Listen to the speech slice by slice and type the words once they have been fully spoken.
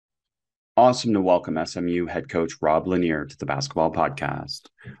Awesome to welcome SMU head coach Rob Lanier to the Basketball Podcast.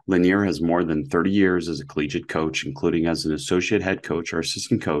 Lanier has more than 30 years as a collegiate coach, including as an associate head coach or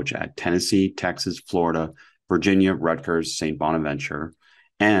assistant coach at Tennessee, Texas, Florida, Virginia, Rutgers, St. Bonaventure,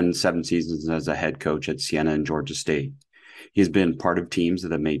 and 7 seasons as a head coach at Siena and Georgia State. He's been part of teams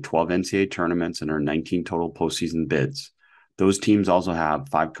that have made 12 NCAA tournaments and earned 19 total postseason bids. Those teams also have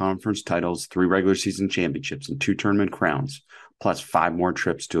 5 conference titles, 3 regular season championships, and 2 tournament crowns, plus 5 more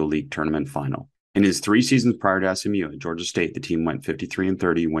trips to a league tournament final. In his 3 seasons prior to SMU at Georgia State, the team went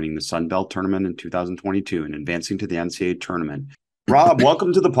 53-30, winning the Sun Belt tournament in 2022 and advancing to the NCAA tournament. Rob,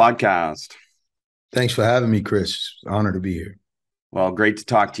 welcome to the podcast. Thanks for having me, Chris. Honor to be here. Well, great to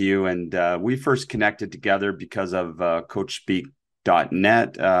talk to you. And we first connected together because of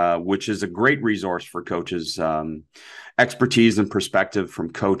coachspeak.net, which is a great resource for coaches, expertise and perspective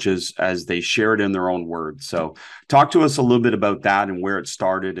from coaches as they share it in their own words. So talk to us a little bit about that and where it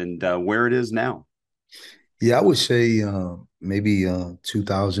started and where it is now. Yeah, I would say maybe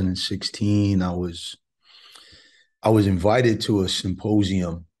 2016, I was invited to a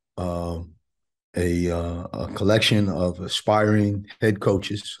symposium, a collection of aspiring head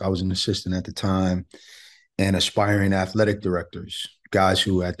coaches. I was an assistant at the time, and aspiring athletic directors, guys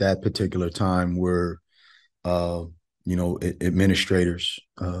who at that particular time were administrators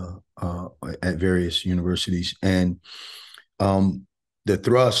at various universities. And the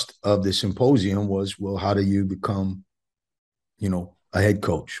thrust of the symposium was, well, how do you become, a head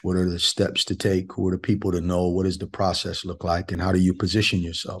coach? What are the steps to take? Who are the people to know? What does the process look like? And how do you position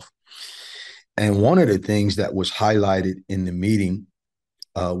yourself? And one of the things that was highlighted in the meeting,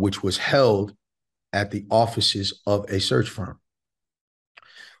 which was held at the offices of a search firm,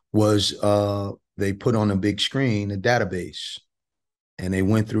 was they put on a big screen a database, and they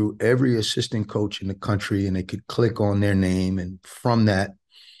went through every assistant coach in the country, and they could click on their name. And from that,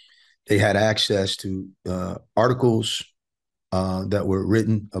 they had access to articles that were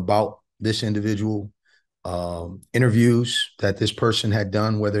written about this individual, interviews that this person had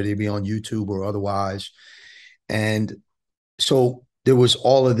done, whether they be on YouTube or otherwise. And so there was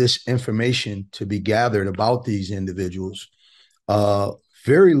all of this information to be gathered about these individuals,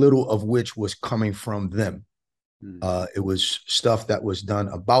 very little of which was coming from them. It was stuff that was done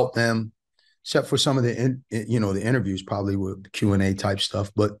about them, except for some of the interviews probably were Q&A type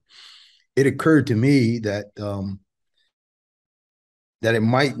stuff. But it occurred to me that that it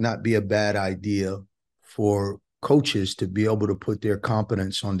might not be a bad idea for coaches to be able to put their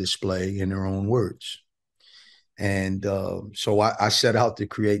competence on display in their own words. And so I set out to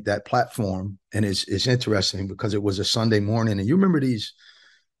create that platform. And it's interesting because it was a Sunday morning. And you remember these?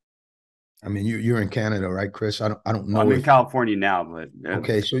 I mean, you're in Canada, right, Chris? I don't know. I'm in California now, but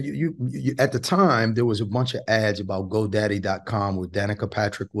okay. So you at the time there was a bunch of ads about GoDaddy.com where Danica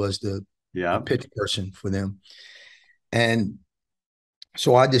Patrick was the pitch person for them. And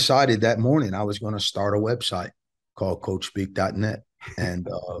so I decided that morning I was going to start a website called coachspeak.net. And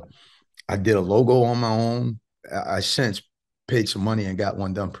I did a logo on my own. I since paid some money and got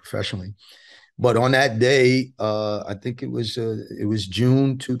one done professionally. But on that day, I think it was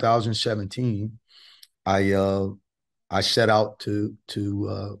June 2017. I set out to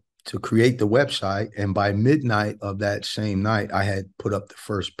create the website, and by midnight of that same night, I had put up the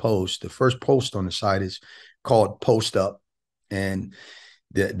first post. The first post on the site is called Post Up, and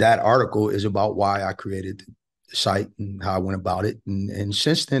that article is about why I created the site and how I went about it. And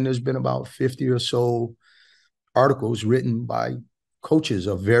since then, there's been about 50 or so articles written by coaches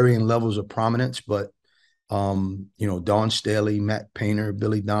of varying levels of prominence, but Dawn Staley, Matt Painter,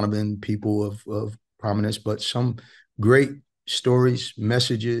 Billy Donovan, people of prominence, but some great stories,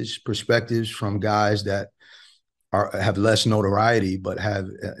 messages, perspectives from guys that have less notoriety, but have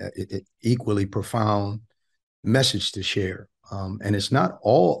equally profound message to share. And it's not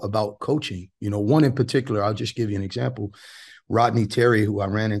all about coaching. One in particular, I'll just give you an example. Rodney Terry, who I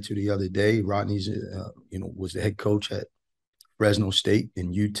ran into the other day. Rodney's, was the head coach at Fresno State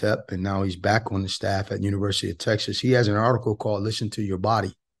and UTEP, and now he's back on the staff at University of Texas. He has an article called "Listen to Your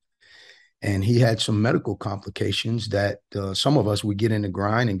Body," and he had some medical complications that some of us would get in the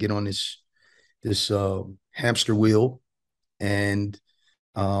grind and get on this hamster wheel, and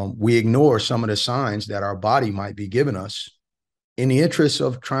we ignore some of the signs that our body might be giving us in the interest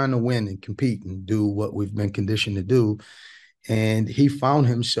of trying to win and compete and do what we've been conditioned to do. And he found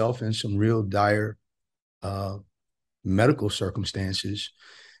himself in some real dire medical circumstances,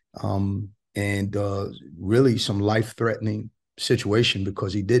 and really some life-threatening situation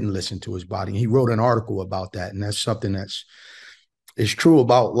because he didn't listen to his body. He wrote an article about that, and that's something that's true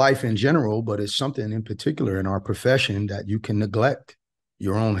about life in general, but it's something in particular in our profession that you can neglect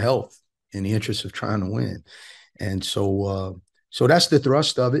your own health in the interest of trying to win. And so that's the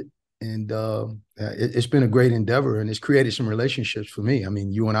thrust of it. And it's been a great endeavor, and it's created some relationships for me. I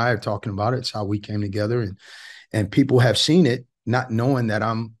mean, you and I are talking about it. It's how we came together, and people have seen it, not knowing that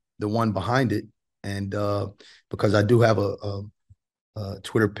I'm the one behind it. And because I do have a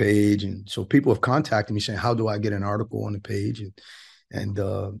Twitter page, and so people have contacted me saying, "How do I get an article on the page?" And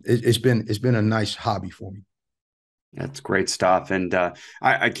it's been a nice hobby for me. That's great stuff. And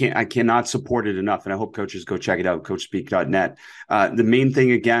I cannot support it enough. And I hope coaches go check it out, coachspeak.net. The main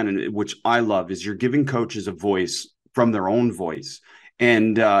thing, again, which I love, is you're giving coaches a voice from their own voice.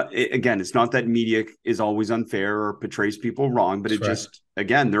 And again, it's not that media is always unfair or portrays people wrong, but That's it right. just,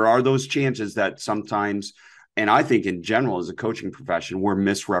 again, there are those chances that sometimes, and I think in general, as a coaching profession, we're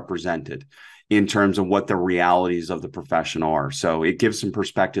misrepresented in terms of what the realities of the profession are. So it gives some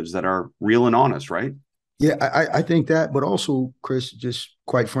perspectives that are real and honest, right? Yeah, I think that, but also, Chris, just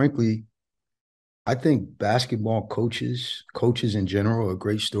quite frankly, I think basketball coaches in general are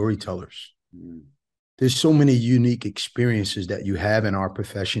great storytellers. Mm. There's so many unique experiences that you have in our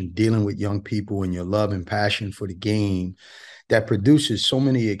profession dealing with young people and your love and passion for the game that produces so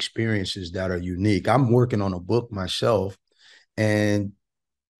many experiences that are unique. I'm working on a book myself, and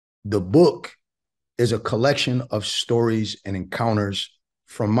the book is a collection of stories and encounters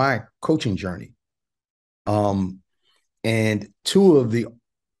from my coaching journey. And two of the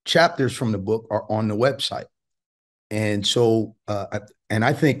chapters from the book are on the website. And so, and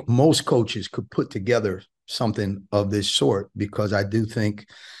I think most coaches could put together something of this sort, because I do think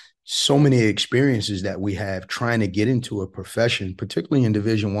so many experiences that we have trying to get into a profession, particularly in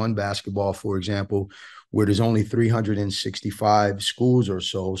Division I basketball, for example, where there's only 365 schools or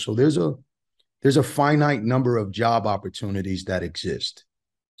so. So there's a finite number of job opportunities that exist.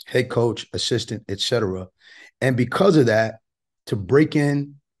 Head coach, assistant, etc. And because of that, to break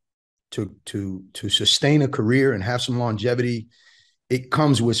in, to sustain a career and have some longevity, it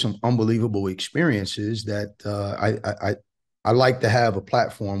comes with some unbelievable experiences that I like to have a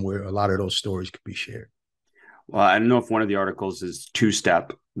platform where a lot of those stories could be shared. Well, I don't know if one of the articles is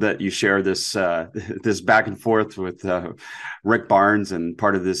two-step that you share this this back and forth with Rick Barnes and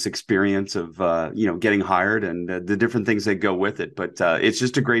part of this experience of getting hired and the different things that go with it. But it's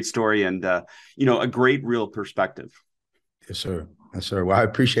just a great story and a great real perspective. Yes, sir. Yes, sir. Well, I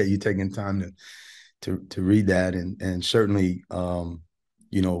appreciate you taking time to read that, and certainly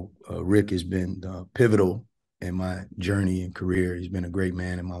Rick has been pivotal in my journey and career. He's been a great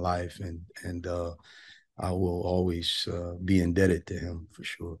man in my life, and I will always be indebted to him for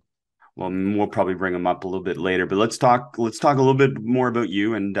sure. Well, we'll probably bring him up a little bit later, but let's talk a little bit more about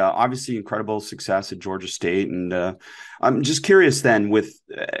you and obviously incredible success at Georgia State. And I'm just curious then with,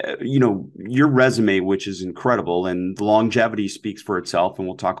 your resume, which is incredible, and the longevity speaks for itself. And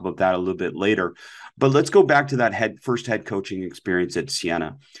we'll talk about that a little bit later. But let's go back to that first head coaching experience at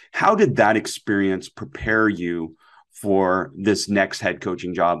Siena. How did that experience prepare you for this next head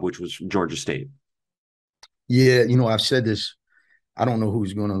coaching job, which was Georgia State? Yeah, I've said this. I don't know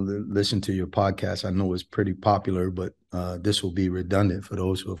who's going to listen to your podcast. I know it's pretty popular, but this will be redundant for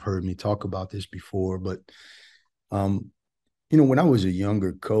those who have heard me talk about this before. But, when I was a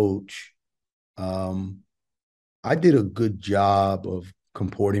younger coach, I did a good job of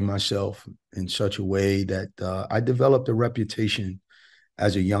comporting myself in such a way that I developed a reputation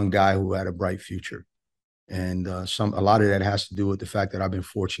as a young guy who had a bright future. And a lot of that has to do with the fact that I've been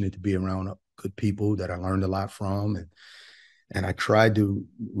fortunate to be around good people that I learned a lot from. And I tried to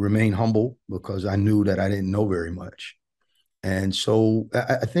remain humble because I knew that I didn't know very much. And so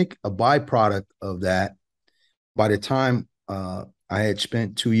I think a byproduct of that, by the time I had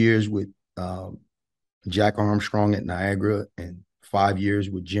spent 2 years with Jack Armstrong at Niagara and 5 years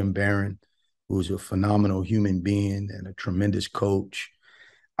with Jim Barron, who was a phenomenal human being and a tremendous coach,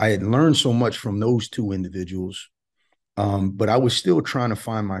 I had learned so much from those two individuals, but I was still trying to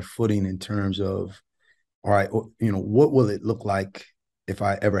find my footing in terms of, all right, what will it look like if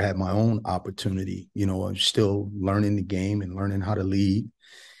I ever had my own opportunity? I'm still learning the game and learning how to lead.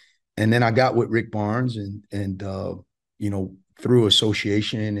 And then I got with Rick Barnes and through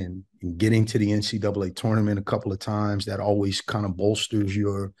association and getting to the NCAA tournament a couple of times, that always kind of bolsters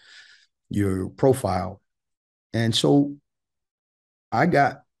your profile. And so I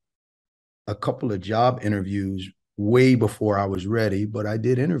got a couple of job interviews way before I was ready, but I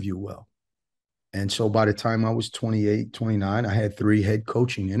did interview well. And so by the time I was 28, 29, I had 3 head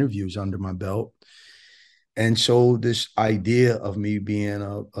coaching interviews under my belt. And so this idea of me being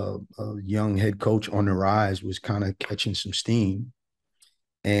a young head coach on the rise was kind of catching some steam.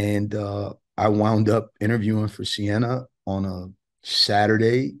 And I wound up interviewing for Siena on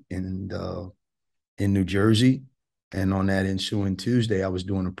Saturday in New Jersey. And on that ensuing Tuesday, I was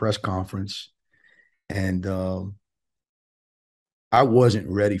doing a press conference, and I wasn't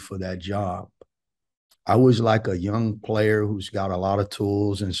ready for that job. I was like a young player who's got a lot of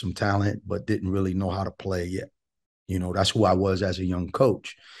tools and some talent, but didn't really know how to play yet. That's who I was as a young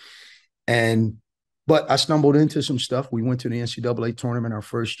coach. And but I stumbled into some stuff. We went to the NCAA tournament our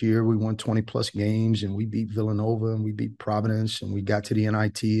first year. We won 20 plus games, and we beat Villanova, and we beat Providence, and we got to the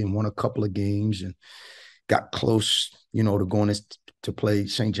NIT and won a couple of games and got close, to going to play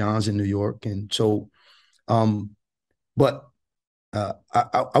St. John's in New York. And so, but I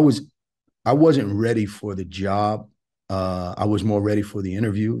wasn't ready for the job. I was more ready for the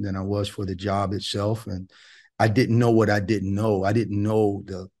interview than I was for the job itself. And I didn't know what I didn't know. I didn't know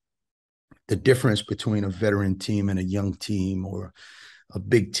the difference between a veteran team and a young team, or a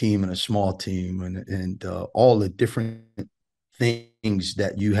big team and a small team, and all the different things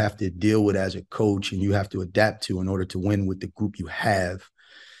that you have to deal with as a coach and you have to adapt to in order to win with the group you have.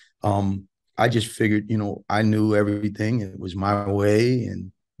 I just figured, I knew everything. It was my way,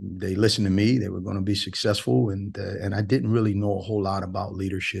 and they listened to me. They were going to be successful, and I didn't really know a whole lot about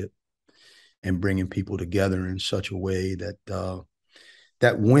leadership and bringing people together in such a way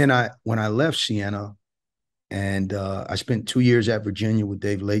that when I left Siena, and I spent 2 years at Virginia with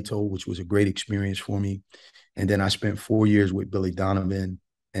Dave Leto, which was a great experience for me. And then I spent 4 years with Billy Donovan.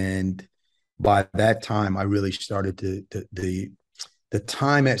 And by that time, I really started the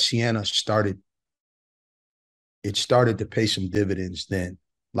time at Siena started to pay some dividends then.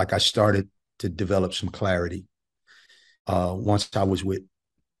 Like I started to develop some clarity once I was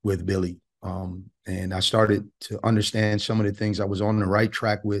with Billy. And I started to understand some of the things I was on the right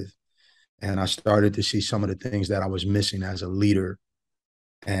track with. And I started to see some of the things that I was missing as a leader.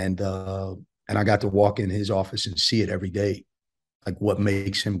 And I got to walk in his office and see it every day, like what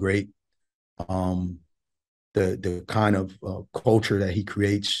makes him great, the kind of culture that he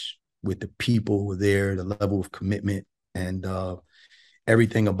creates with the people who are there, the level of commitment, and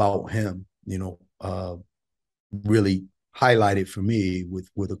everything about him, really highlighted for me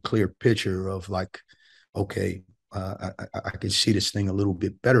with a clear picture of like, okay, I can see this thing a little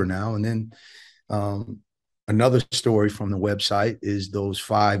bit better now. And then another story from the website is those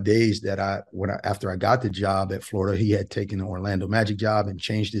 5 days that after I got the job at Florida, he had taken the Orlando Magic job and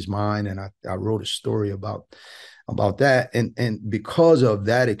changed his mind. And I wrote a story about that. And because of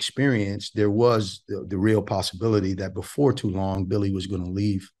that experience, there was the real possibility that before too long, Billy was going to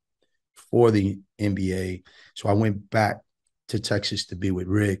leave for the NBA. So I went back to Texas to be with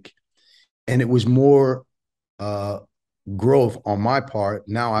Rick. And it was more growth on my part.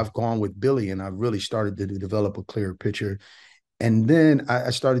 Now I've gone with Billy, and I've really started to develop a clearer picture. And then I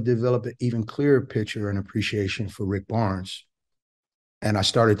started to develop an even clearer picture and appreciation for Rick Barnes. And I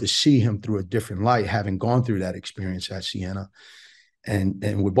started to see him through a different light, having gone through that experience at Siena.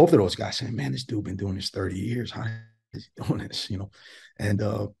 And with both of those guys saying, man, this dude been doing this 30 years. How is he doing this?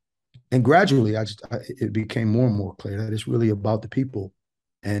 And gradually it became more and more clear that it's really about the people.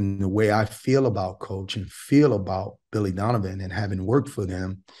 And the way I feel about coach and feel about Billy Donovan and having worked for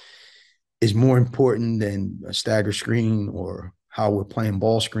them is more important than a stagger screen or how we're playing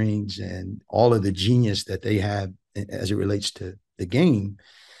ball screens and all of the genius that they have as it relates to the game.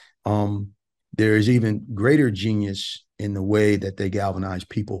 There is even greater genius in the way that they galvanize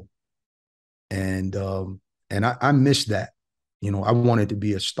people. And I miss that. I wanted to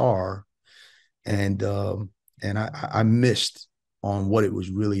be a star, and I missed on what it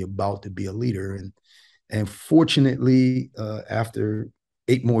was really about to be a leader. And fortunately, after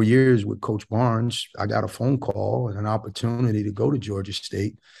 8 more years with Coach Barnes, I got a phone call and an opportunity to go to Georgia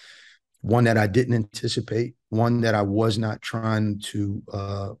State, one that I didn't anticipate, one that I was not trying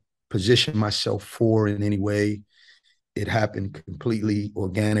to position myself for in any way. It happened completely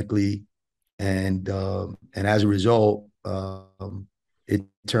organically. And as a result, it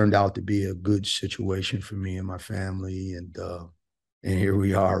turned out to be a good situation for me and my family. And here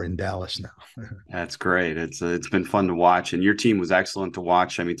we are in Dallas now. That's great. It's been fun to watch, and your team was excellent to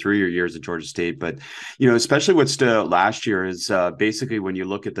watch. I mean, through your years at Georgia State, but especially what stood out last year is basically when you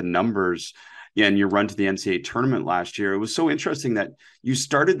look at the numbers. Yeah, and your run to the NCAA tournament last year, it was so interesting that you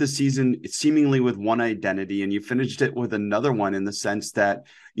started the season seemingly with one identity and you finished it with another one, in the sense that,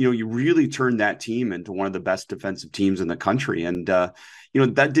 you really turned that team into one of the best defensive teams in the country. And,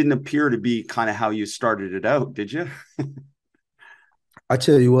 that didn't appear to be kind of how you started it out, did you? I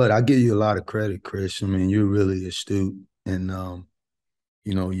tell you what, I give you a lot of credit, Chris. I mean, you're really astute, and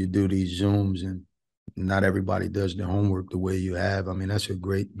you do these Zooms, and not everybody does their homework the way you have. I mean, that's a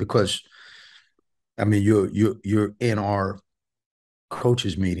great, because I mean, you're in our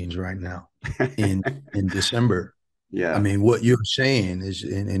coaches meetings right now in December. I Yeah. mean, what you're saying is,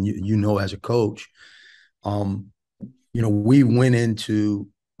 and you know, as a coach, um, we went into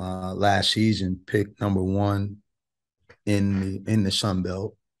last season picked number one in the Sun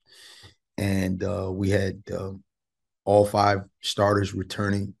Belt, and we had all five starters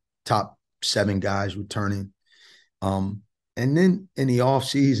returning, top seven guys returning. And then in the off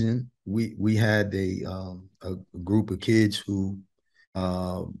season, we had a group of kids who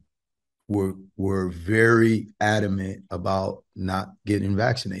uh, were very adamant about not getting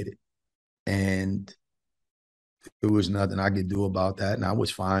vaccinated, and there was nothing I could do about that, and I was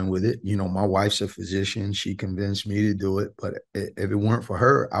fine with it. My wife's a physician; she convinced me to do it. But if it weren't for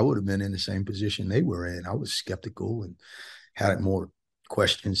her, I would have been in the same position they were in. I was skeptical and had more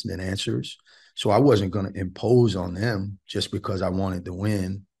questions than answers. So I wasn't going to impose on them just because I wanted to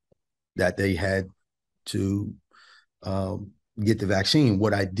win that they had to get the vaccine.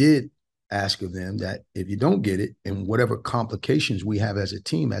 What I did ask of them that if you don't get it and whatever complications we have as a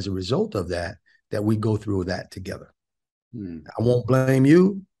team as a result of that, that we go through that together. I won't blame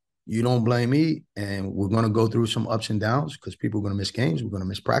you. You don't blame me. And we're going to go through some ups and downs because people are going to miss games. We're going to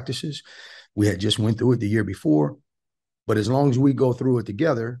miss practices. We had just went through it the year before. But as long as we go through it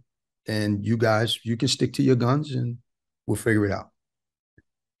together, and you guys, you can stick to your guns and we'll figure it out.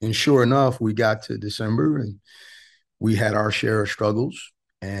 And sure enough, we got to December and we had our share of struggles,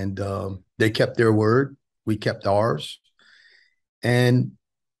 and they kept their word. We kept ours. And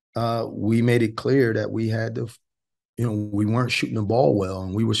we made it clear that we had to, we weren't shooting the ball well,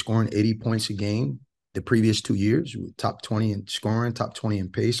 and we were scoring 80 points a game the previous 2 years. We were top 20 in scoring, top 20 in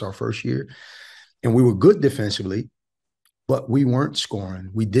pace our first year. And we were good defensively, but we weren't scoring.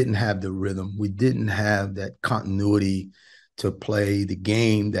 We didn't have the rhythm. We didn't have that continuity to play the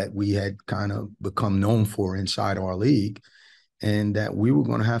game that we had kind of become known for inside our league, and that we were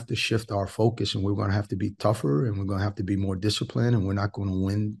going to have to shift our focus, and we are going to have to be tougher, and we're going to have to be more disciplined, and we're not going to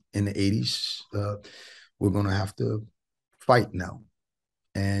win in the 80s. We're going to have to fight now.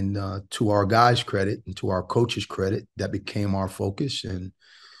 And to our guys' credit and to our coaches' credit, that became our focus, and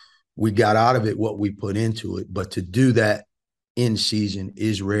we got out of it what we put into it. But to do that in season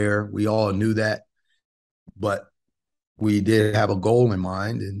is rare. We all knew that, but we did have a goal in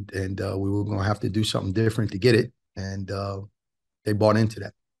mind, and we were going to have to do something different to get it, and they bought into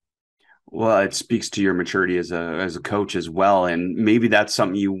that. Well, it speaks to your maturity as a coach as well, and maybe that's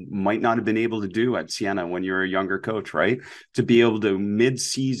something you might not have been able to do at Siena when you were a younger coach, right? To be able to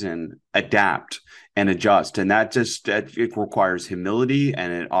mid-season adapt and adjust, and it requires humility,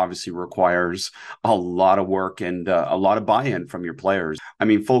 and it obviously requires a lot of work and a lot of buy-in from your players. I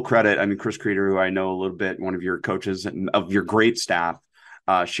mean, full credit. I mean, Chris Creeder, who I know a little bit, one of your coaches and of your great staff,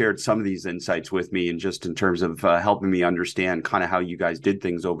 shared some of these insights with me, and just in terms of helping me understand kind of how you guys did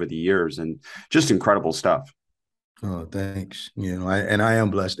things over the years, and just incredible stuff. Oh, thanks. I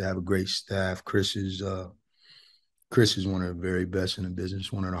am blessed to have a great staff. Chris is one of the very best in the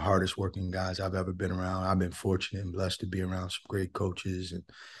business, one of the hardest working guys I've ever been around. I've been fortunate and blessed to be around some great coaches,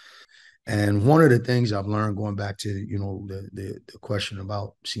 and one of the things I've learned going back to the question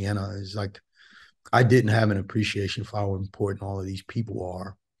about Siena is, like, I didn't have an appreciation for how important all of these people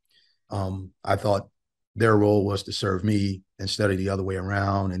are. I thought their role was to serve me instead of the other way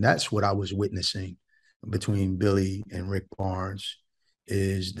around. And that's what I was witnessing between Billy and Rick Barnes,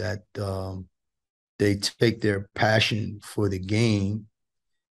 is that they take their passion for the game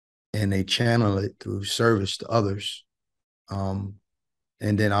and they channel it through service to others. And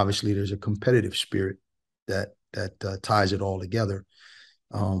then obviously there's a competitive spirit that ties it all together.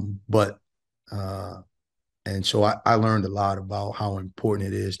 And so I learned a lot about how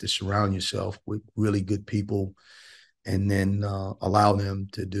important it is to surround yourself with really good people, and then allow them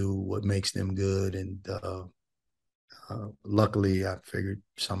to do what makes them good. And luckily, I figured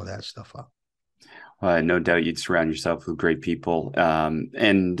some of that stuff out. No doubt you'd surround yourself with great people.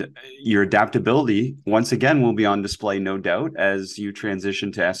 And your adaptability, once again, will be on display, no doubt, as you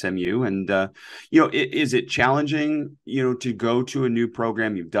transition to SMU. And, is it challenging, to go to a new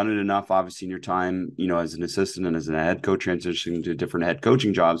program? You've done it enough, obviously, in your time, as an assistant and as a head coach, transitioning to different head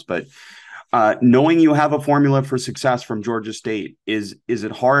coaching jobs. But knowing you have a formula for success from Georgia State, is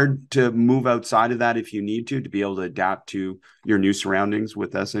it hard to move outside of that if you need to be able to adapt to your new surroundings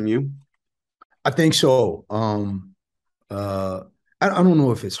with SMU? I think so. I don't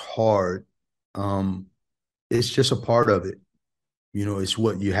know if it's hard. It's just a part of it. It's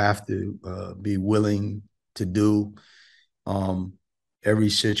what you have to be willing to do.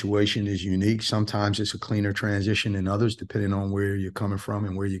 Every situation is unique. Sometimes it's a cleaner transition than others, depending on where you're coming from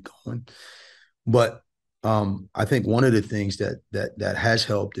and where you're going. But I think one of the things that has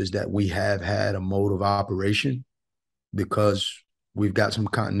helped is that we have had a mode of operation because we've got some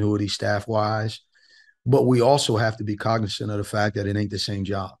continuity staff wise, but we also have to be cognizant of the fact that it ain't the same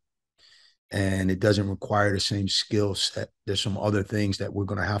job and it doesn't require the same skill set. There's some other things that we're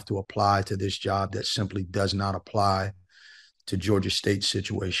going to have to apply to this job that simply does not apply to Georgia State's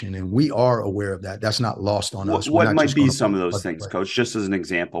situation. And we are aware of that. That's not lost on us. We're What not might just be going to some of those plug and things, play. Coach? Just as an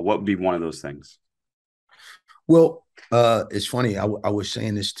example, what would be one of those things? Well, it's funny. I was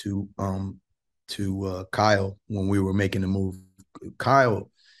saying this to Kyle when we were making the move. Kyle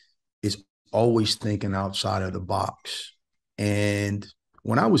is always thinking outside of the box. And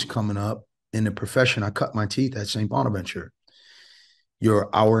when I was coming up in the profession, I cut my teeth at St. Bonaventure. You're an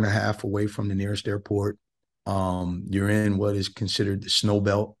hour and a half away from the nearest airport. You're in what is considered the snow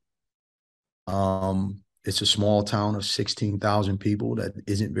belt. It's a small town of 16,000 people that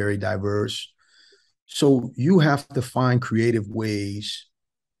isn't very diverse. So you have to find creative ways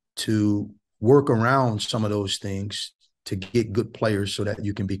to work around some of those things to get good players so that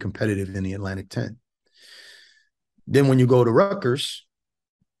you can be competitive in the Atlantic 10. Then when you go to Rutgers,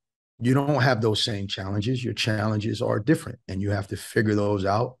 you don't have those same challenges. Your challenges are different, and you have to figure those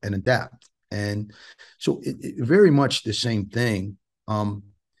out and adapt. And so it very much the same thing.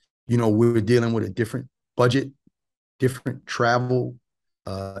 We're dealing with a different budget, different travel,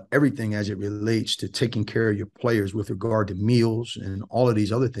 everything as it relates to taking care of your players with regard to meals and all of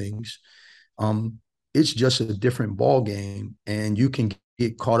these other things. It's just a different ball game, and you can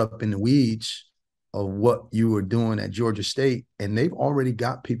get caught up in the weeds of what you were doing at Georgia State, and they've already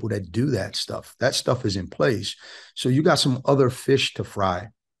got people that do that stuff. That stuff is in place. So you got some other fish to fry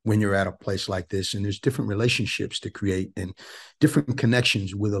when you're at a place like this, and there's different relationships to create and different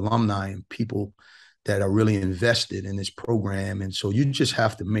connections with alumni and people that are really invested in this program. And so you just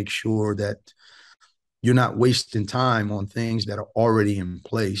have to make sure that you're not wasting time on things that are already in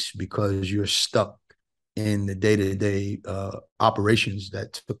place because you're stuck in the day-to-day operations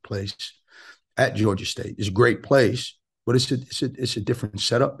that took place at Georgia State. It's a great place, but it's a different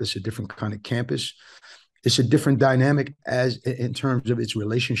setup. It's a different kind of campus. It's a different dynamic as in terms of its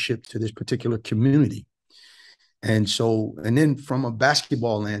relationship to this particular community. And then from a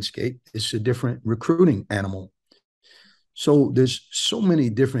basketball landscape, it's a different recruiting animal. So there's so many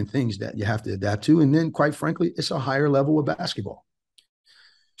different things that you have to adapt to. And then quite frankly, it's a higher level of basketball.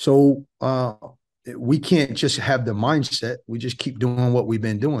 So we can't just have the mindset. We just keep doing what we've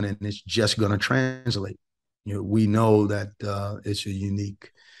been doing, and it's just going to translate. We know that it's a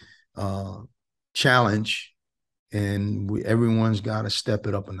unique challenge, and everyone's got to step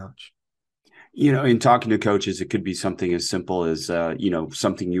it up a notch. In talking to coaches, it could be something as simple as,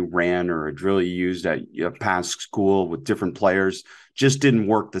 something you ran or a drill you used at a past school with different players just didn't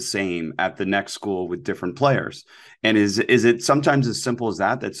work the same at the next school with different players. And is it sometimes as simple as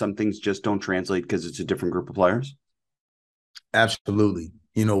that some things just don't translate because it's a different group of players? Absolutely.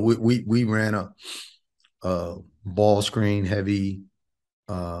 We ran a ball screen heavy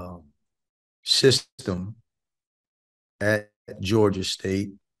system at Georgia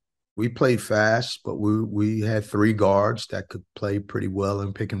State. We played fast, but we had three guards that could play pretty well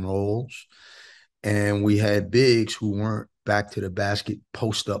in pick and rolls. And we had bigs who weren't back to the basket,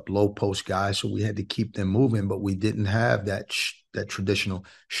 post up, low post guys. So we had to keep them moving, but we didn't have that traditional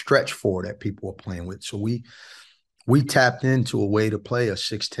stretch four that people were playing with. So we tapped into a way to play a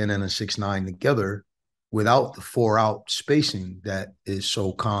 6'10" and a 6'9" together without the 4-out spacing that is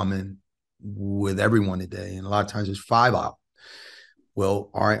so common with everyone today. And a lot of times it's 5-out. Well,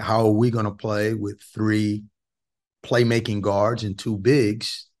 all right, how are we going to play with three playmaking guards and two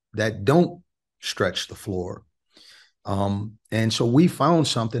bigs that don't stretch the floor? And so we found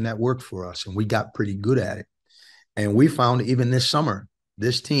something that worked for us, and we got pretty good at it. And we found even this summer,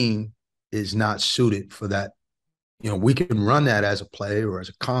 this team is not suited for that. We can run that as a play or as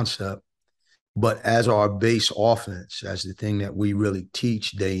a concept, but as our base offense, as the thing that we really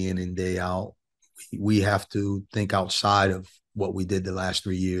teach day in and day out, we have to think outside of what we did the last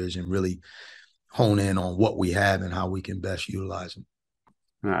 3 years and really hone in on what we have and how we can best utilize them.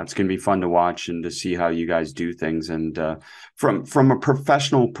 It's going to be fun to watch and to see how you guys do things. And from a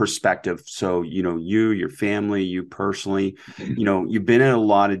professional perspective, so, your family, you personally, you've been in a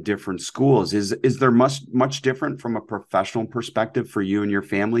lot of different schools. Is there much different from a professional perspective for you and your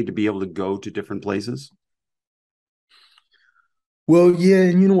family to be able to go to different places? Well, yeah,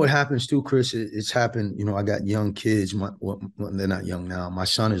 and you know what happens too, Chris? It's happened. I got young kids. They're not young now. My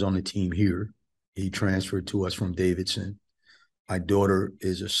son is on the team here. He transferred to us from Davidson. My daughter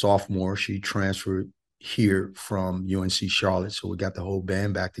is a sophomore. She transferred here from UNC Charlotte. So we got the whole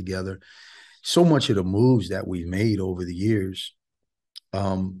band back together. so much of the moves that we made over the years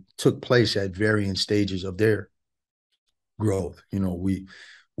took place at varying stages of their growth.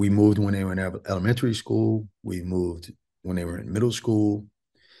 We moved when they were in elementary school. We moved when they were in middle school.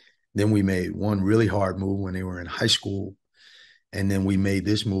 Then we made one really hard move when they were in high school. And then we made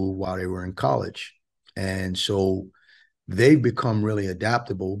this move while they were in college. And so they've become really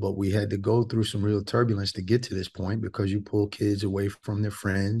adaptable, but we had to go through some real turbulence to get to this point, because you pull kids away from their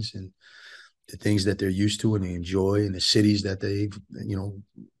friends and the things that they're used to and they enjoy, and the cities that they've,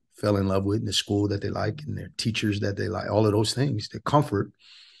 fell in love with, and the school that they like, and their teachers that they like, all of those things, the comfort.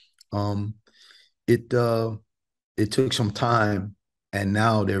 Um, it it took some time, and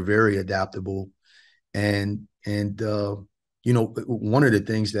now they're very adaptable. And one of the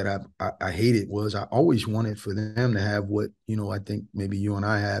things that I hated was I always wanted for them to have what, I think maybe you and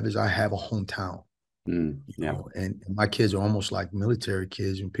I have, is I have a hometown. Yeah. And my kids are almost like military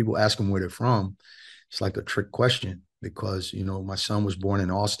kids. When people ask them where they're from, it's like a trick question, because, my son was born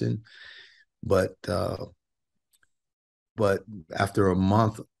in Austin, but after a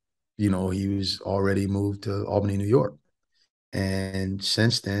month, he was already moved to Albany, New York. And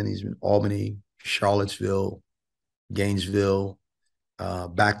since then, he's been Albany, Charlottesville, Gainesville,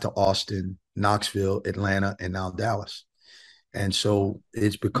 back to Austin, Knoxville, Atlanta, and now Dallas. And so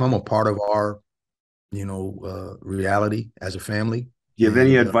it's become a part of our, reality as a family. Do you have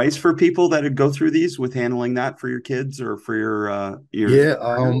any advice for people that would go through these with handling that for your kids or for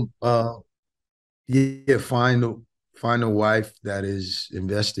find a wife that is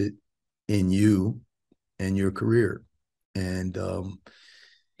invested in you and your career. And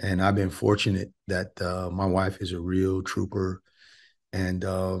I've been fortunate that my wife is a real trooper, and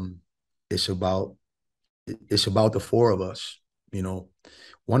it's about the four of us.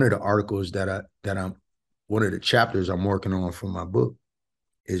 One of the articles one of the chapters I'm working on for my book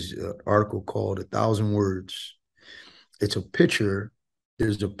is an article called 1,000 Words. It's a picture.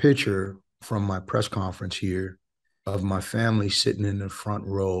 There's a picture from my press conference here of my family sitting in the front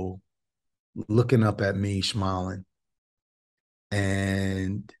row, looking up at me, smiling.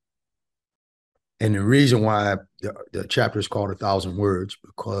 And the reason why the chapter is called 1,000 Words,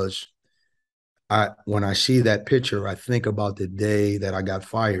 because when I see that picture, I think about the day that I got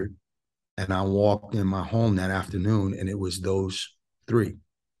fired, and I walked in my home that afternoon, and it was those three.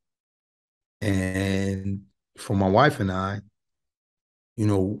 And for my wife and I,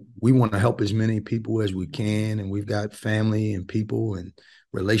 we want to help as many people as we can, and we've got family and people and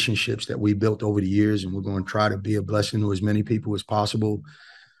relationships that we built over the years, and we're going to try to be a blessing to as many people as possible.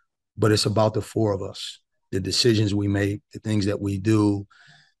 But it's about the four of us. The decisions we make, the things that we do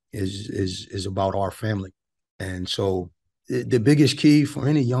is about our family. And so the biggest key for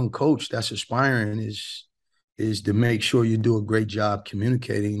any young coach that's aspiring is to make sure you do a great job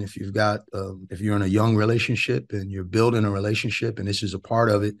communicating. If you're in a young relationship and you're building a relationship, and this is a part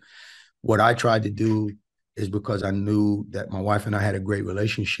of it, what I tried to do is, because I knew that my wife and I had a great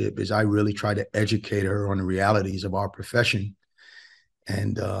relationship, is I really tried to educate her on the realities of our profession,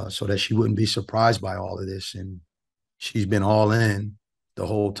 and so that she wouldn't be surprised by all of this. And she's been all in the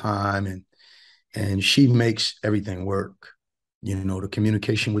whole time, and she makes everything work. The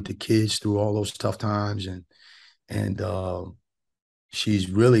communication with the kids through all those tough times, and she's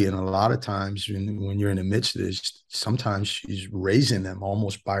really, in a lot of times when you're in the midst of this, sometimes she's raising them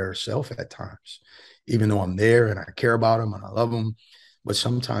almost by herself at times, even though I'm there and I care about them and I love them. But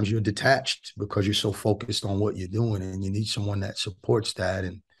sometimes you're detached because you're so focused on what you're doing, and you need someone that supports that.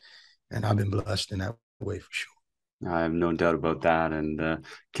 And I've been blessed in that way for sure. I have no doubt about that. And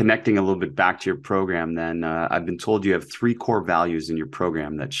connecting a little bit back to your program, then I've been told you have 3 core values in your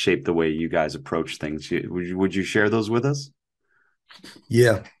program that shape the way you guys approach things. Would you share those with us?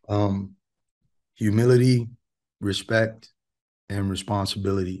 Yeah. Humility, respect, and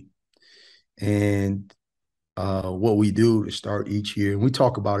responsibility. And what we do to start each year, and we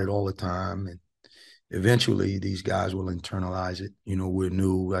talk about it all the time, and eventually these guys will internalize it. We're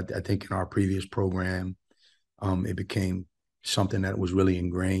new. I think in our previous program, it became something that was really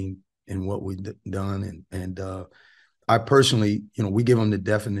ingrained in what we've done. And I personally, we give them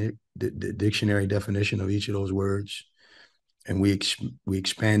the dictionary definition of each of those words, and we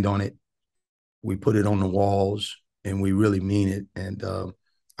expand on it. We put it on the walls, and we really mean it. And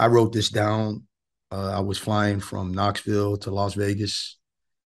I wrote this down. I was flying from Knoxville to Las Vegas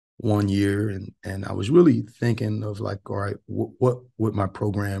one year, and I was really thinking of, like, all right, what would my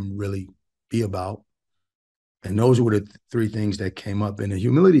program really be about? And those were the 3 things that came up. And the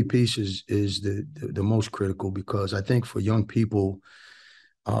humility piece is the most critical, because I think for young people,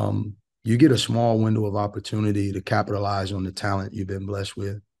 you get a small window of opportunity to capitalize on the talent you've been blessed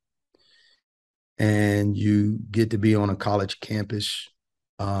with. and you get to be on a college campus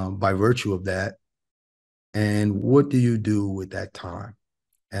by virtue of that. And what do you do with that time?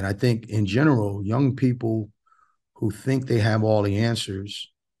 And I think in general, young people who think they have all the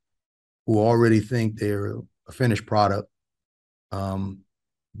answers, who already think they're a finished product,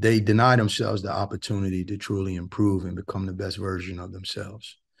 they deny themselves the opportunity to truly improve and become the best version of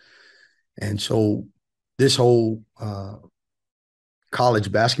themselves. And so this whole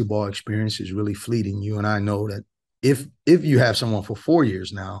college basketball experience is really fleeting. You and I know that if you have someone for 4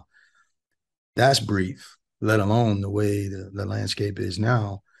 years now, that's brief, let alone the way the landscape is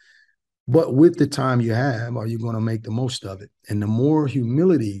now. But with the time you have, are you going to make the most of it? And the more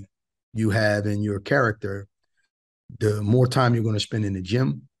humility you have in your character, the more time you're going to spend in the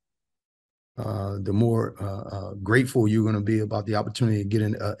gym, the more grateful you're going to be about the opportunity to get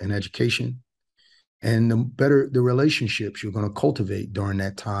an education, and the better the relationships you're going to cultivate during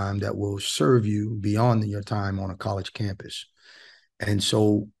that time that will serve you beyond your time on a college campus. And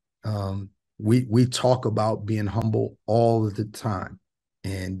so we talk about being humble all of the time.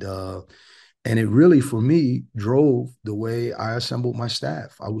 And it really, for me, drove the way I assembled my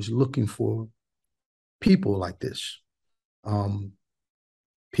staff. I was looking for people like this,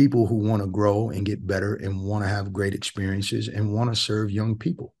 people who want to grow and get better and want to have great experiences and want to serve young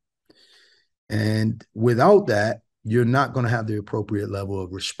people. And without that, you're not going to have the appropriate level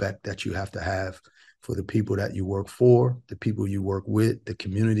of respect that you have to have for the people that you work for, the people you work with, the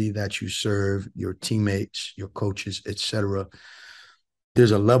community that you serve, your teammates, your coaches, etc.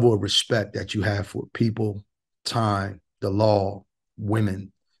 There's a level of respect that you have for people, time, the law,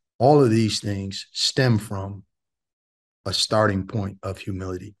 women. All of these things stem from a starting point of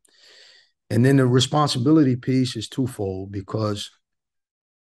humility. And then the responsibility piece is twofold, because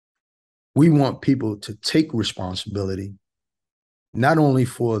we want people to take responsibility, not only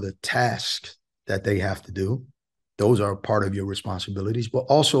for the tasks that they have to do, those are part of your responsibilities, but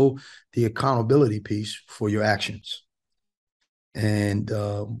also the accountability piece for your actions. And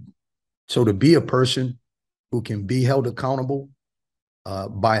so to be a person who can be held accountable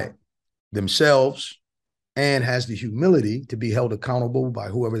by themselves and has the humility to be held accountable by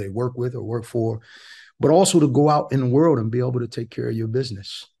whoever they work with or work for, but also to go out in the world and be able to take care of your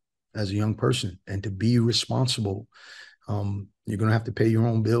business as a young person and to be responsible. You're going to have to pay your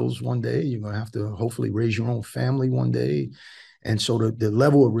own bills one day. You're going to have to hopefully raise your own family one day. And so the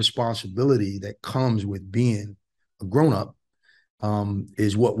level of responsibility that comes with being a grown-up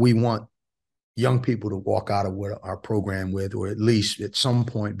is what we want young people to walk out of our program with, or at least at some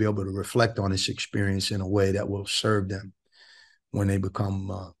point be able to reflect on this experience in a way that will serve them when they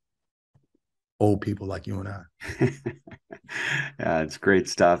become old people like you and I. Yeah, it's great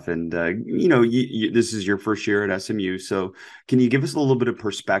stuff. And, this is your first year at SMU. So can you give us a little bit of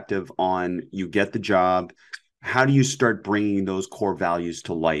perspective on, you get the job, how do you start bringing those core values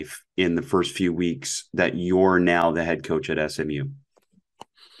to life in the first few weeks that you're now the head coach at SMU?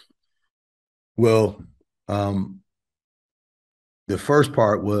 Well, the first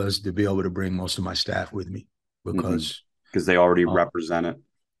part was to be able to bring most of my staff with me, because they already represent it.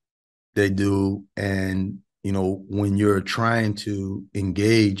 They do. And, when you're trying to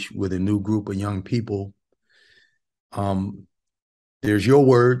engage with a new group of young people, there's your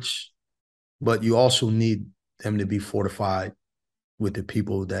words, but you also need them to be fortified with the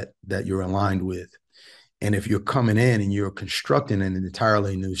people that you're aligned with. And if you're coming in and you're constructing an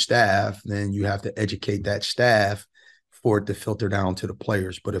entirely new staff, then you have to educate that staff for it to filter down to the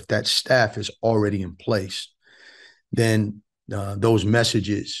players. But if that staff is already in place, then those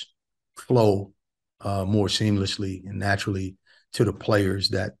messages flow more seamlessly and naturally to the players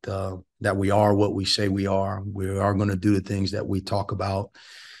that we are what we say we are. We are going to do the things that we talk about,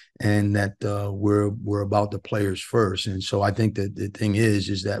 and that we're about the players first. And so I think that the thing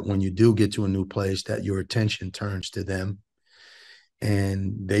is that when you do get to a new place, that your attention turns to them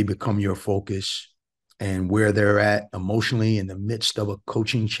and they become your focus, and where they're at emotionally in the midst of a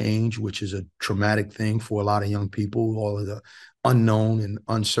coaching change, which is a traumatic thing for a lot of young people, all of the unknown and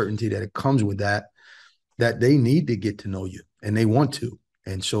uncertainty that it comes with that they need to get to know you and they want to.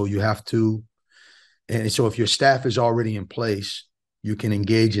 And so you have to, and so if your staff is already in place, you can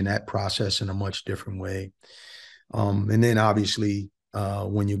engage in that process in a much different way. And then obviously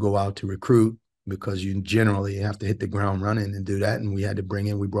when you go out to recruit, because you generally have to hit the ground running and do that. And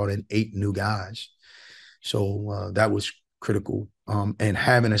we brought in 8 new guys. So that was critical. And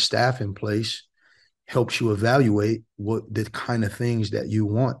having a staff in place helps you evaluate what the kind of things that you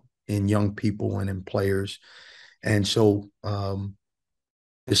want in young people and in players. And so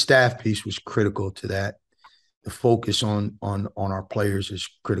the staff piece was critical to that. The focus on our players is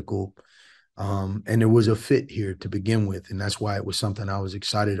critical. And there was a fit here to begin with. And that's why it was something I was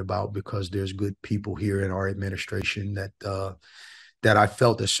excited about, because there's good people here in our administration that I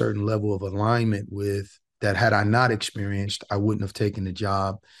felt a certain level of alignment with, that had I not experienced, I wouldn't have taken the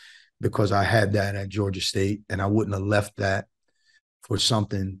job, because I had that at Georgia State, and I wouldn't have left that for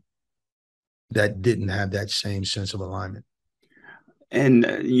something that didn't have that same sense of alignment. And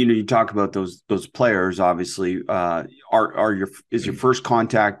you talk about those players. Obviously, is your first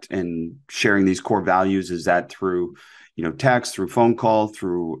contact and sharing these core values, is that through text, through phone call,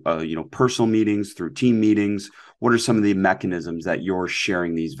 through personal meetings, through team meetings? What are some of the mechanisms that you're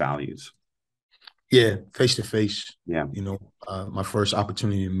sharing these values? Yeah, face to face. Yeah. My first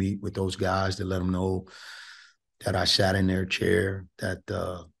opportunity to meet with those guys, to let them know that I sat in their chair, that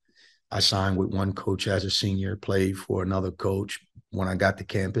I signed with one coach as a senior, played for another coach when I got to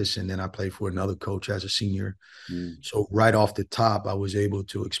campus, and then I played for another coach as a senior. So right off the top, I was able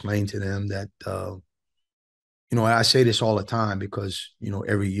to explain to them that, I say this all the time, because,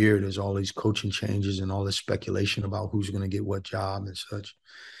 every year there's all these coaching changes and all this speculation about who's going to get what job and such.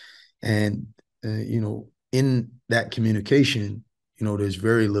 And, in that communication, there's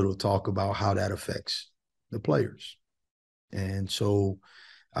very little talk about how that affects the players. And so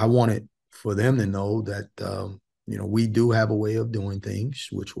I wanted for them to know that, we do have a way of doing things,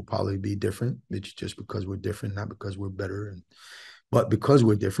 which will probably be different. It's just because we're different, not because we're better. But because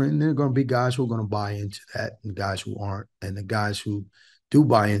we're different, there are going to be guys who are going to buy into that and guys who aren't. And the guys who do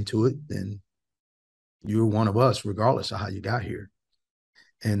buy into it, then you're one of us, regardless of how you got here.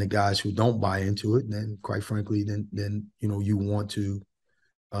 And the guys who don't buy into it, then quite frankly, then you want to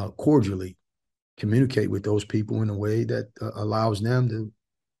cordially communicate with those people in a way that allows them to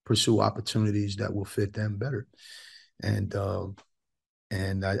pursue opportunities that will fit them better. And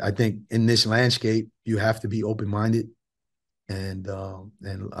I think in this landscape, you have to be open-minded and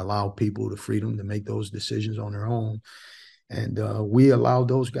allow people the freedom to make those decisions on their own. And we allowed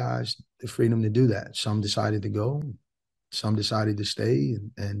those guys the freedom to do that. Some decided to go, some decided to stay,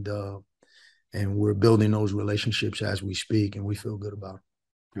 and we're building those relationships as we speak, and we feel good about it.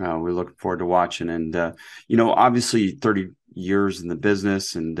 We're looking forward to watching. And, obviously 30 years in the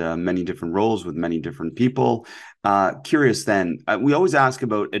business and many different roles with many different people. Curious then, we always ask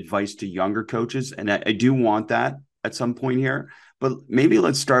about advice to younger coaches, and I do want that at some point here, but maybe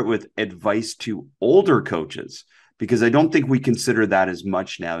let's start with advice to older coaches, because I don't think we consider that as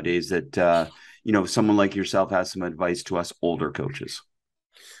much nowadays, that, someone like yourself has some advice to us older coaches.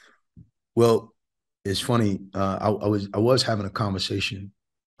 Well, it's funny. I was having a conversation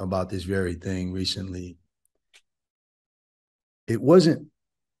about this very thing recently. It wasn't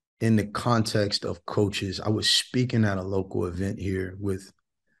in the context of coaches. I was speaking at a local event here with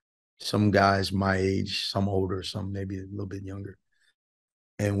some guys my age, some older, some maybe a little bit younger.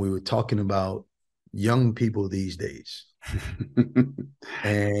 And we were talking about young people these days.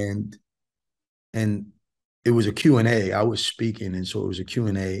 and it was a Q&A. I was speaking, and so it was a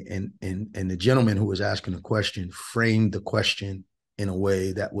Q&A, and the gentleman who was asking the question framed the question in a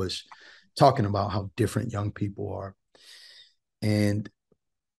way that was talking about how different young people are. And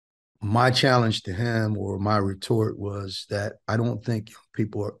my challenge to him, or my retort, was that I don't think young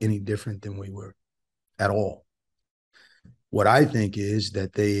people are any different than we were at all. What I think is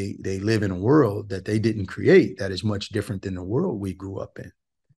that they live in a world that they didn't create that is much different than the world we grew up in.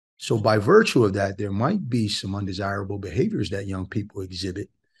 So by virtue of that, there might be some undesirable behaviors that young people exhibit,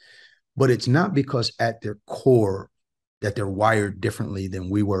 but it's not because at their core that they're wired differently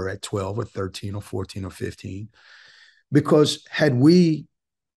than we were at 12 or 13 or 14 or 15. Because had we,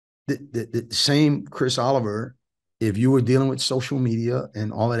 the same Chris Oliver, if you were dealing with social media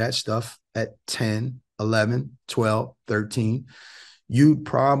and all of that stuff at 10, 11, 12, 13, you'd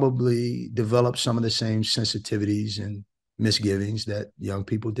probably develop some of the same sensitivities and misgivings that young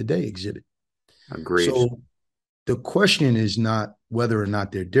people today exhibit. Agreed. So the question is not whether or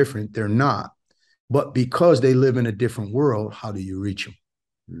not they're different. They're not. But because they live in a different world, how do you reach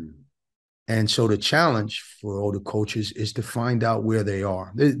them? And so the challenge for older coaches is to find out where they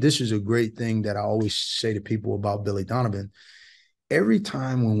are. This is a great thing that I always say to people about Billy Donovan. Every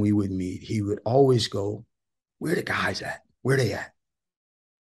time when we would meet, he would always go, "Where the guys at? Where they at?"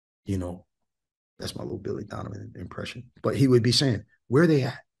 That's my little Billy Donovan impression. But he would be saying, "Where they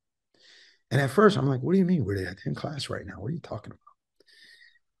at?" And at first I'm like, "What do you mean where they at? They're in class right now. What are you talking about?"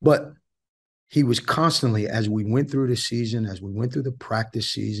 But he was constantly, as we went through the season, as we went through the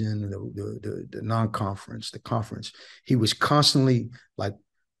practice season, the non-conference, the conference, he was constantly like,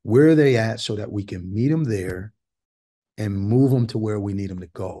 "Where are they at?" so that we can meet them there and move them to where we need them to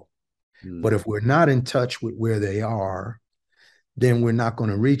go. But if we're not in touch with where they are, then we're not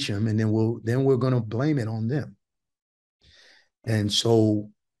going to reach them, and then we're going to blame it on them. And so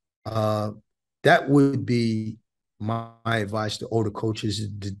that would be my advice to older coaches: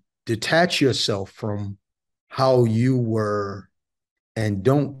 detach yourself from how you were, and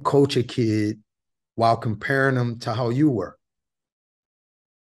don't coach a kid while comparing them to how you were.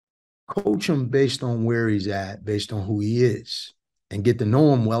 Coach him based on where he's at, based on who he is, and get to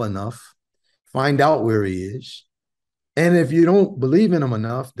know him well enough. Find out where he is. And if you don't believe in him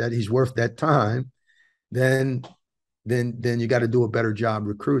enough that he's worth that time, then you got to do a better job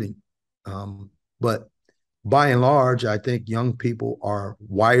recruiting. But by and large, I think young people are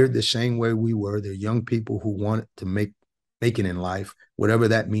wired the same way we were. They're young people who want to make it in life, whatever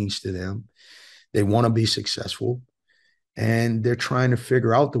that means to them. They want to be successful, and they're trying to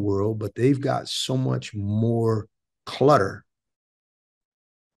figure out the world, but they've got so much more clutter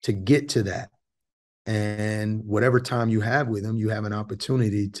to get to that. And whatever time you have with them, you have an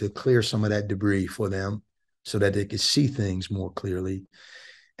opportunity to clear some of that debris for them so that they can see things more clearly.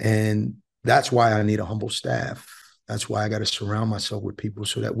 And that's why I need a humble staff. That's why I got to surround myself with people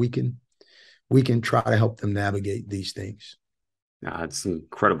so that we can try to help them navigate these things. That's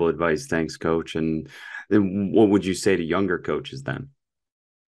incredible advice. Thanks, Coach. And then what would you say to younger coaches then?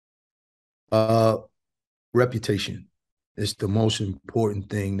 Reputation. It's the most important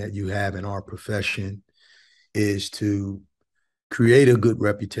thing that you have in our profession, is to create a good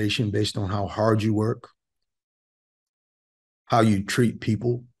reputation based on how hard you work, how you treat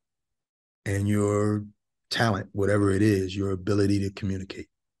people, and your talent, whatever it is, your ability to communicate,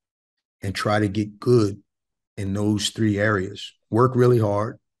 and try to get good in those three areas. Work really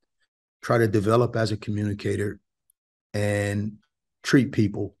hard, try to develop as a communicator, and treat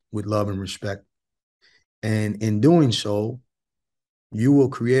people with love and respect. And in doing so, you will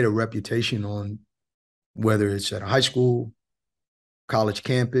create a reputation on whether it's at a high school, college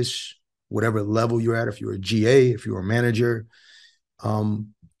campus, whatever level you're at. If you're a GA, if you're a manager,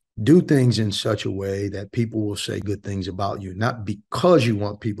 do things in such a way that people will say good things about you, not because you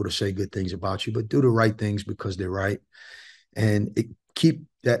want people to say good things about you, but do the right things because they're right. And keep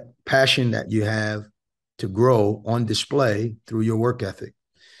that passion that you have to grow on display through your work ethic.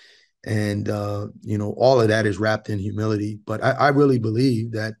 And, all of that is wrapped in humility. But I really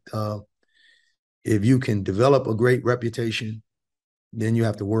believe that if you can develop a great reputation, then you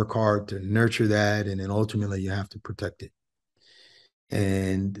have to work hard to nurture that. And then ultimately you have to protect it.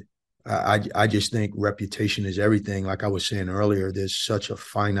 And I just think reputation is everything. Like I was saying earlier, there's such a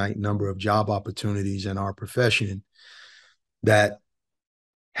finite number of job opportunities in our profession that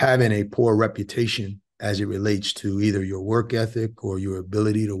having a poor reputation as it relates to either your work ethic or your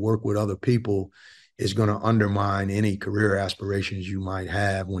ability to work with other people is going to undermine any career aspirations you might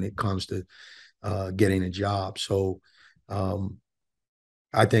have when it comes to getting a job. So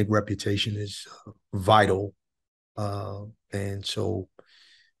I think reputation is vital. And so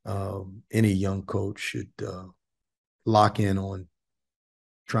any young coach should lock in on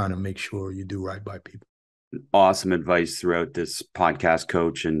trying to make sure you do right by people. Awesome advice throughout this podcast,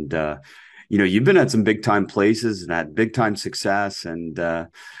 Coach. And, you've been at some big time places and had big time success. And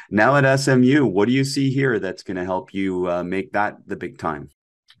now at SMU, what do you see here that's going to help you make that the big time?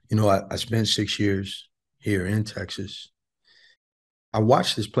 I spent 6 years here in Texas. I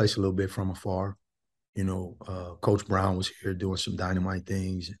watched this place a little bit from afar. Coach Brown was here doing some dynamite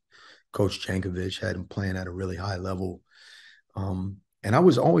things. Coach Jankovic had him playing at a really high level. And I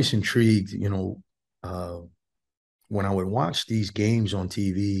was always intrigued, when I would watch these games on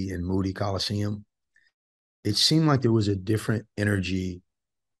TV in Moody Coliseum, it seemed like there was a different energy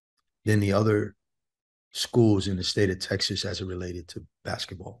than the other schools in the state of Texas as it related to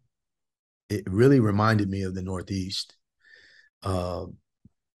basketball. It really reminded me of the Northeast.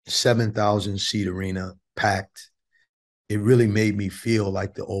 7,000 seat arena, packed. It really made me feel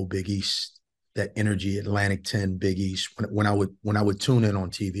like the old Big East, that energy, Atlantic 10, Big East. When I would tune in on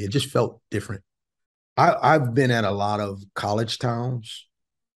TV, it just felt different. I've been at a lot of college towns,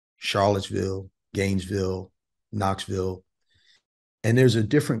 Charlottesville, Gainesville, Knoxville, and there's a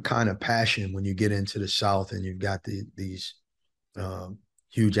different kind of passion when you get into the South and you've got these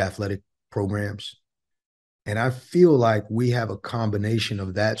huge athletic programs. And I feel like we have a combination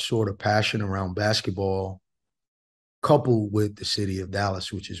of that sort of passion around basketball coupled with the city of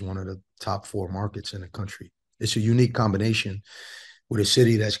Dallas, which is one of the top 4 markets in the country. It's a unique combination with a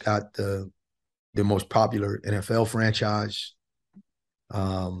city that's got the most popular NFL franchise,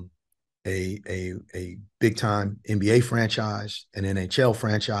 a big time NBA franchise, an NHL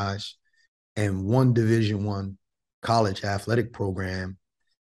franchise, and one Division I college athletic program,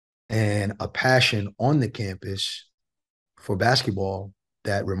 and a passion on the campus for basketball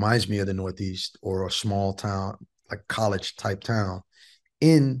that reminds me of the Northeast or a small town, like college type town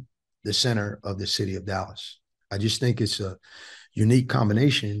in the center of the city of Dallas. I just think it's a unique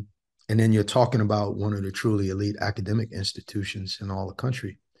combination. And then you're talking about one of the truly elite academic institutions in all the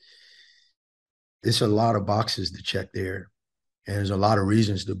country. It's a lot of boxes to check there. And there's a lot of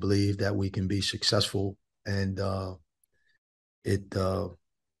reasons to believe that we can be successful. And it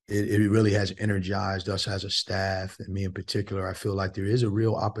really has energized us as a staff, and me in particular. I feel like there is a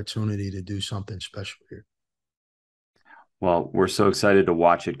real opportunity to do something special here. Well, we're so excited to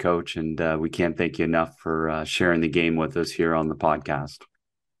watch it, Coach, and we can't thank you enough for sharing the game with us here on the podcast.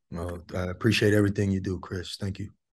 Well, I appreciate everything you do, Chris. Thank you.